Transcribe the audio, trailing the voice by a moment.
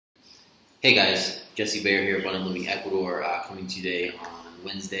Hey guys, Jesse Bayer here, Abundant Living Ecuador, coming today on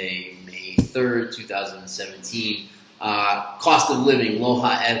Wednesday, May 3rd, 2017. Cost of living,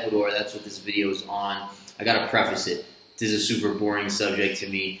 Loja Ecuador, that's what this video is on. I gotta preface it. This is a super boring subject to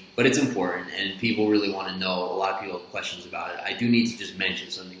me, but it's important and people really want to know. A lot of people have questions about it. I do need to just mention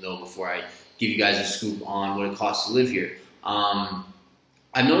something though before I give you guys a scoop on what it costs to live here.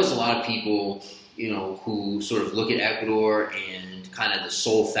 I've noticed a lot of people, who sort of look at Ecuador and kind of the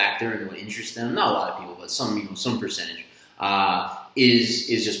sole factor and what interests them, not a lot of people, but some percentage,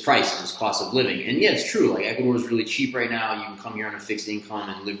 is just price and cost of living. And yeah, it's true. Like Ecuador is really cheap right now. You can come here on a fixed income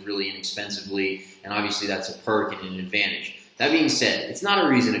and live really inexpensively, and obviously that's a perk and an advantage. That being said, it's not a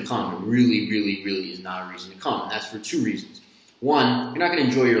reason to come. It really, really, really is not a reason to come, and that's for two reasons. One, you're not going to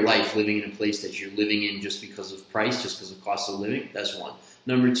enjoy your life living in a place that you're living in just because of price, just because of cost of living. That's one.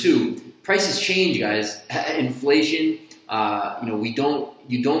 Number two, prices change, guys. Inflation.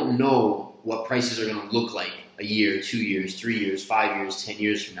 You don't know what prices are going to look like a year, 2 years, 3 years, 5 years, 10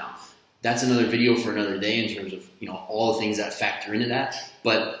 years from now. That's another video for another day in terms of all the things that factor into that.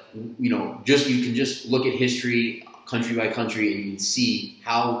 But you can just look at history, country by country, and you can see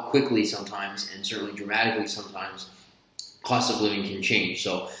how quickly sometimes, and certainly dramatically sometimes, cost of living can change.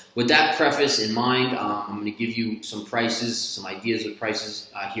 So with that preface in mind, I'm going to give you some prices, some ideas of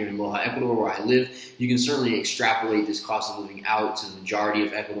prices here in Loja, Ecuador, where I live. You can certainly extrapolate this cost of living out to the majority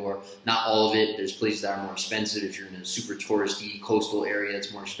of Ecuador. Not all of it. There's places that are more expensive. If you're in a super touristy coastal area,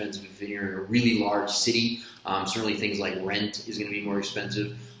 it's more expensive. If you're in a really large city, certainly things like rent is going to be more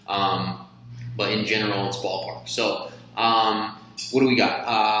expensive. But in general, it's ballpark. So what do we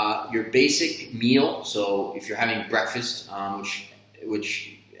got? Your basic meal. So if you're having breakfast,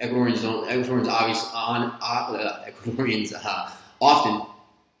 which Ecuadorians don't, Ecuadorians often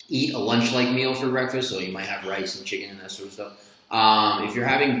eat a lunch-like meal for breakfast. So you might have rice and chicken and that sort of stuff. If you're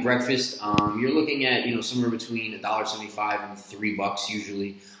having breakfast, you're looking at somewhere between $1.75 and $3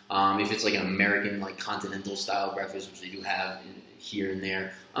 usually. If it's like an American continental style breakfast, which they do have here and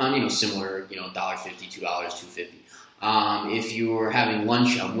there, similar $1.50, $2, $2.50. If you're having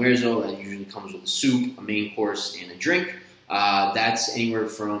lunch, almuerzo, that usually comes with a soup, a main course, and a drink. That's anywhere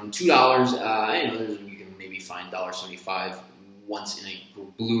from $2. You can maybe find $1.75 once in a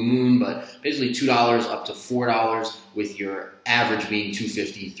blue moon, but basically $2 up to $4, with your average being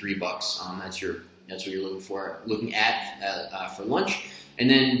 $2.50, $3. That's what you're looking at for lunch. And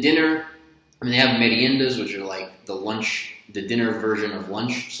then dinner. They have meriendas, which are like the dinner version of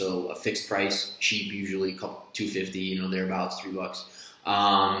lunch. So a fixed price, cheap, usually $2.50, thereabouts,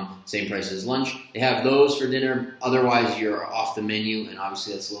 $3. Same price as lunch. They have those for dinner. Otherwise, you're off the menu, and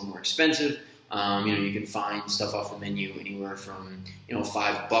obviously that's a little more expensive. You can find stuff off the menu anywhere from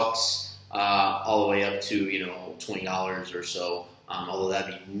 $5 all the way up to $20 or so. Although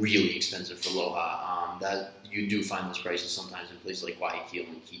that'd be really expensive for Loja. That you do find those prices sometimes in places like Guayaquil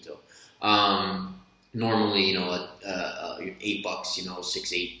and Quito. Normally, $8, $6,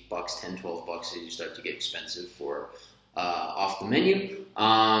 $8, $10, $12, you start to get expensive for off the menu.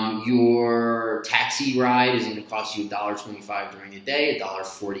 Your taxi ride is going to cost you $1.25 during the day,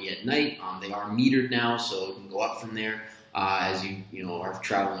 $1.40 at night. They are metered now, so it can go up from there as you are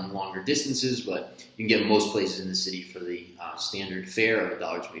traveling longer distances. But you can get most places in the city for the standard fare of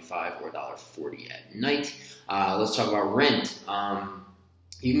 $1.25 or $1.40 at night. Let's talk about rent.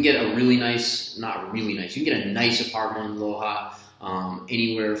 You can get a really nice, not really nice, you can get a nice apartment in Loja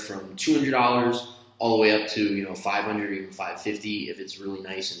anywhere from $200 all the way up to $500 or even $550 if it's really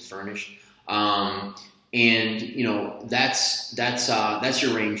nice and furnished. That's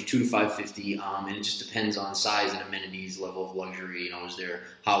your range, $200 to $550, and it just depends on size and amenities, level of luxury. Is there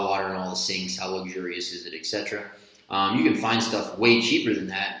hot water in all the sinks? How luxurious is it, etc. You can find stuff way cheaper than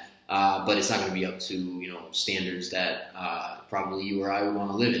that, but it's not going to be up to standards that probably you or I would want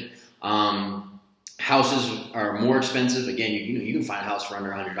to live in. Houses are more expensive. Again, you can find a house for under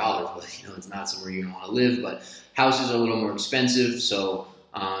 $100, but it's not somewhere you don't want to live. But houses are a little more expensive, so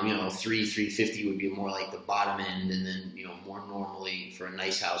 $350 would be more like the bottom end, and then more normally for a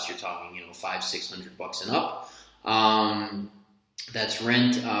nice house you're talking $500-600 and up. That's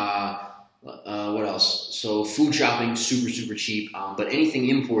rent. What else? So food shopping, super cheap, but anything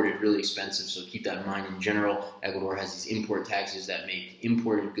imported really expensive. So keep that in mind. In general, Ecuador has these import taxes that make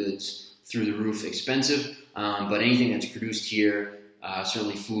imported goods through the roof expensive, but anything that's produced here,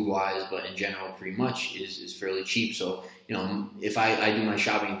 certainly food-wise, but in general pretty much is fairly cheap. So if I do my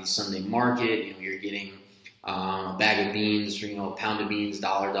shopping at the Sunday market, you're getting a bag of beans for a pound of beans,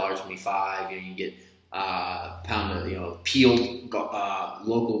 $1.25. You get pound of peeled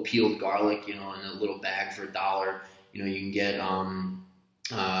local peeled garlic, in a little bag for $1. You can get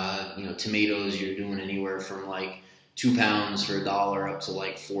tomatoes you're doing anywhere from like 2 pounds for $1 up to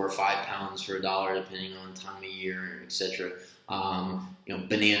like 4 or 5 pounds for $1, depending on time of year, etc.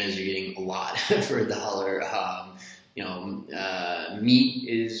 Bananas you're getting a lot for $1. Meat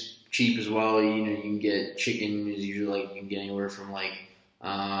is cheap as well. You can get chicken is usually like you can get anywhere from like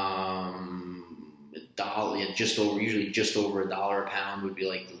 $1, usually just over $1 a pound would be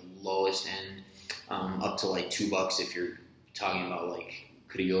like the lowest end, up to like $2 if you're talking about like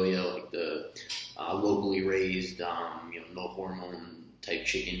criolla, like the locally raised, no hormone type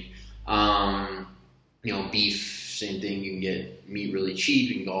chicken. Beef, same thing. You can get meat really cheap.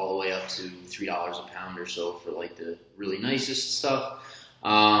 You can go all the way up to $3 a pound or so for like the really nicest stuff.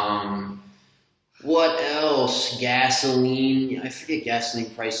 What else? Gasoline. I forget gasoline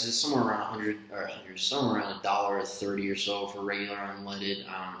prices. Somewhere around somewhere around $1.30 or so for regular unleaded.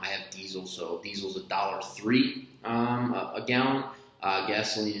 I have diesel, so diesel's $1.03 a gallon.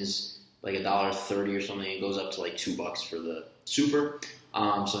 Gasoline is like $1.30 or something. It goes up to like $2 for the super,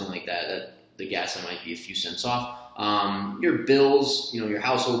 something like that. The gas might be a few cents off. Your bills, your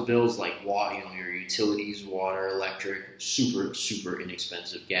household bills like water, your utilities, water, electric, super, super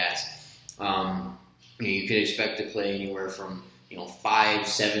inexpensive. Gas. You could expect to pay anywhere from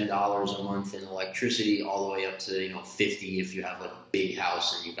 $5-7 a month in electricity, all the way up to $50 if you have like a big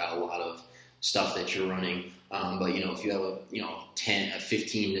house and you've got a lot of stuff that you're running. But if you have a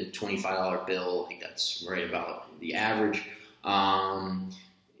 $15 to $25 bill, I think that's right about the average.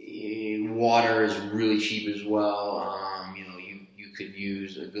 Water is really cheap as well. You could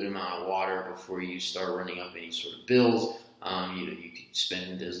use a good amount of water before you start running up any sort of bills. You could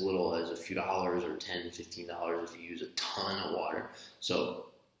spend as little as a few dollars, or $10, $15 if you use a ton of water. So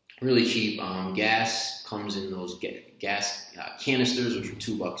really cheap. Gas comes in those gas canisters, which are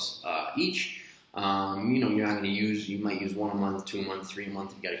 $2 each. You're not going to use. You might use 1 a month, 2 a month, 3 a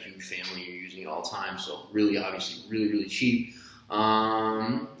month. You've got a huge family. You're using it all the time. So really, obviously, really, really cheap.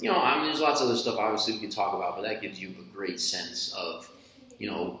 There's lots of other stuff obviously we could talk about, but that gives you a great sense of,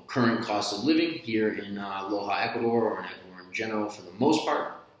 current cost of living here in Loja, Ecuador, or in Ecuador in general for the most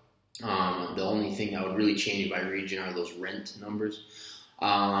part. The only thing that would really change by region are those rent numbers.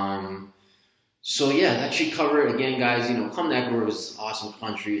 So yeah, that should cover it. Again, guys, come to Ecuador. It's an awesome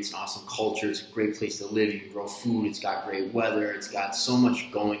country. It's an awesome culture. It's a great place to live. You can grow food. It's got great weather. It's got so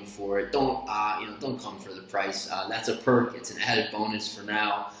much going for it. Don't come for the price. That's a perk. It's an added bonus for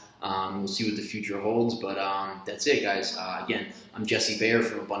now. We'll see what the future holds, but that's it, guys. Again, I'm Jesse Bayer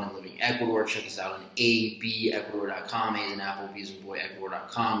from Abundant Living Ecuador. Check us out on abecuador.com. A is an apple, B is in boy,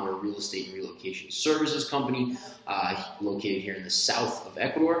 Ecuador.com. We're a real estate and relocation services company located here in the south of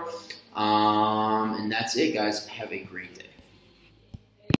Ecuador. And that's it, guys. Have a great day.